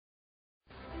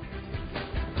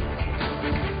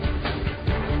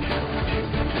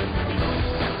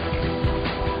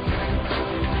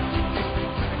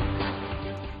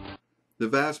The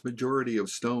vast majority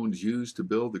of stones used to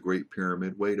build the Great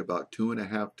Pyramid weighed about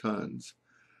 2.5 tons.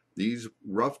 These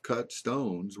rough-cut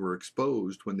stones were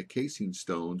exposed when the casing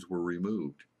stones were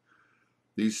removed.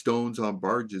 These stones on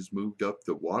barges moved up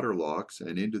the waterlocks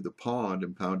and into the pond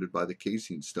impounded by the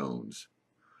casing stones.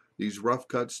 These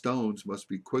rough-cut stones must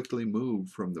be quickly moved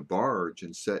from the barge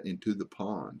and set into the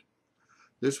pond.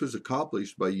 This was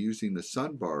accomplished by using the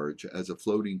sun barge as a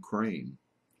floating crane.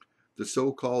 The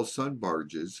so-called sun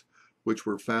barges, which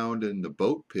were found in the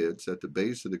boat pits at the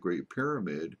base of the Great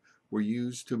Pyramid, were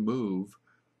used to move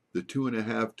the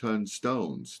 2.5-ton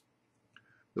stones.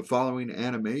 The following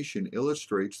animation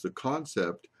illustrates the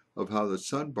concept of how the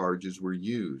sun barges were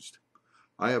used.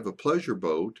 I have a pleasure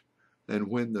boat,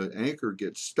 and when the anchor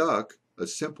gets stuck, a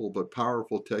simple but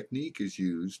powerful technique is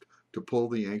used to pull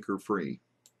the anchor free.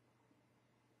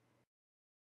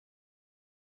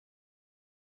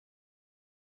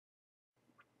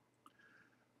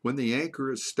 When the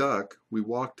anchor is stuck, we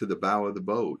walk to the bow of the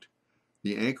boat.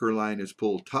 The anchor line is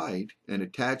pulled tight and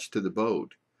attached to the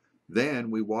boat. Then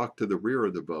we walk to the rear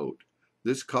of the boat.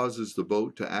 This causes the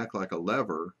boat to act like a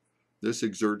lever. This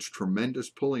exerts tremendous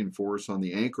pulling force on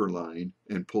the anchor line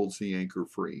and pulls the anchor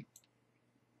free.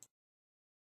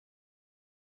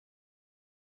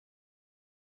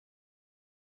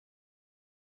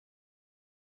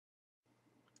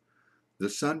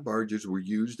 The sun barges were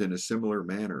used in a similar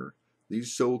manner.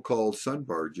 These so-called sun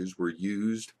barges were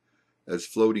used as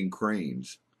floating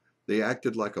cranes. They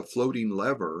acted like a floating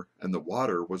lever, and the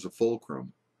water was a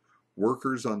fulcrum.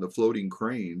 Workers on the floating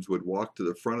cranes would walk to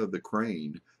the front of the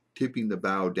crane, tipping the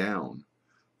bow down.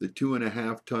 The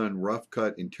 2.5-ton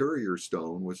rough-cut interior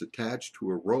stone was attached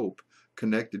to a rope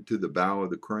connected to the bow of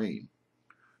the crane.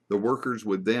 The workers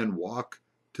would then walk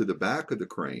to the back of the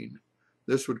crane.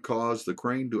 This would cause the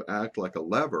crane to act like a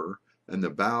lever, and the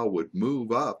bow would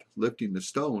move up, lifting the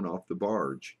stone off the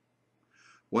barge.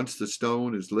 Once the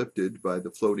stone is lifted by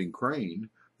the floating crane,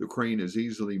 the crane is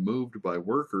easily moved by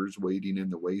workers wading in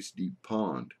the waist-deep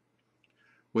pond.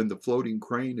 When the floating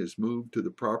crane is moved to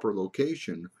the proper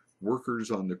location, workers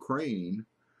on the crane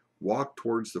walk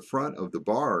towards the front of the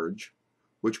barge,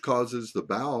 which causes the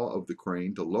bow of the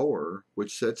crane to lower,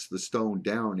 which sets the stone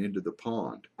down into the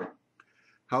pond.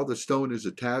 How the stone is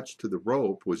attached to the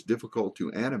rope was difficult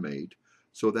to animate,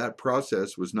 so that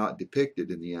process was not depicted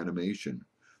in the animation.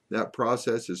 That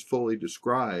process is fully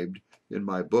described in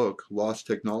my book, Lost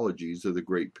Technologies of the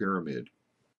Great Pyramid.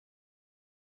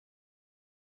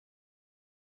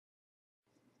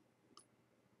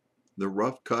 The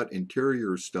rough-cut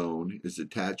interior stone is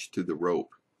attached to the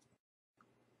rope.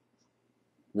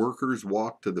 Workers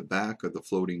walk to the back of the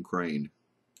floating crane.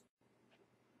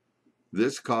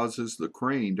 This causes the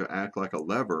crane to act like a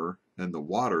lever and the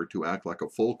water to act like a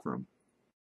fulcrum.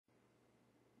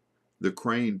 The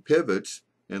crane pivots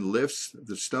and lifts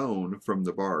the stone from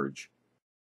the barge.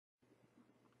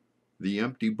 The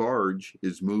empty barge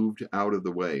is moved out of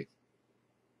the way.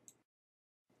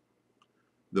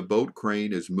 The boat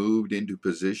crane is moved into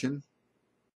position.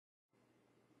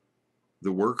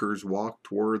 The workers walk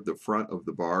toward the front of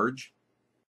the barge.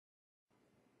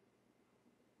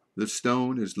 The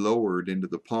stone is lowered into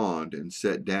the pond and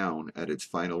set down at its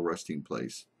final resting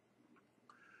place.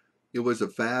 It was a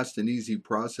fast and easy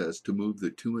process to move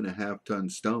the 2.5-ton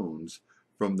stones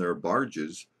from their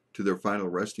barges to their final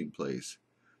resting place.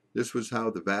 This was how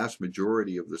the vast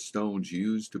majority of the stones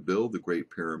used to build the Great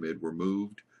Pyramid were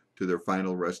moved to their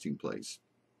final resting place.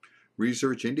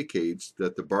 Research indicates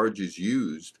that the barges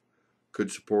used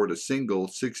could support a single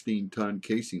 16-ton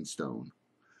casing stone.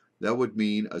 That would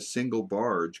mean a single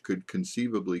barge could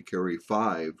conceivably carry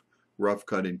 5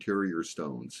 rough-cut interior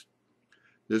stones.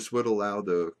 This would allow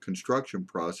the construction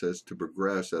process to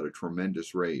progress at a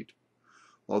tremendous rate.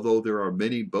 Although there are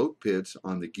many boat pits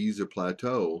on the Giza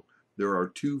Plateau, there are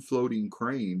 2 floating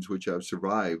cranes which have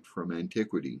survived from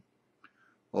antiquity.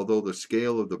 Although the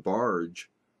scale of the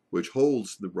barge, which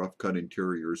holds the rough-cut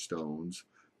interior stones,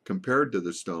 compared to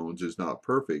the stones is not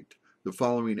perfect, the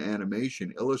following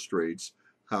animation illustrates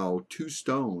how 2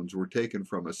 stones were taken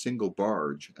from a single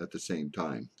barge at the same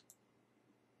time.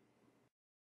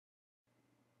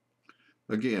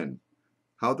 Again,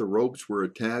 how the ropes were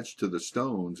attached to the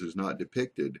stones is not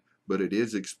depicted, but it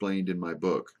is explained in my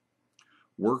book.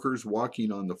 Workers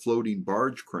walking on the floating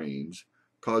barge cranes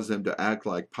cause them to act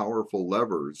like powerful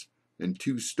levers, and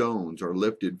 2 stones are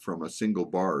lifted from a single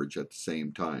barge at the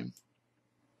same time.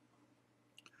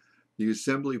 The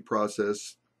assembly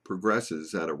process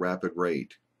progresses at a rapid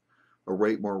rate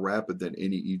more rapid than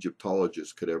any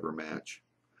Egyptologist could ever match.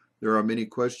 There are many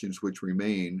questions which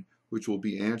remain, which will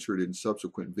be answered in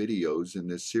subsequent videos in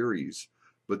this series,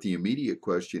 but the immediate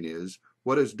question is,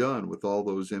 What is done with all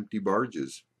those empty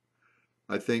barges?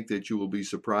 I think that you will be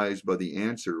surprised by the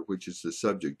answer, which is the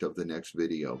subject of the next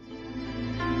video.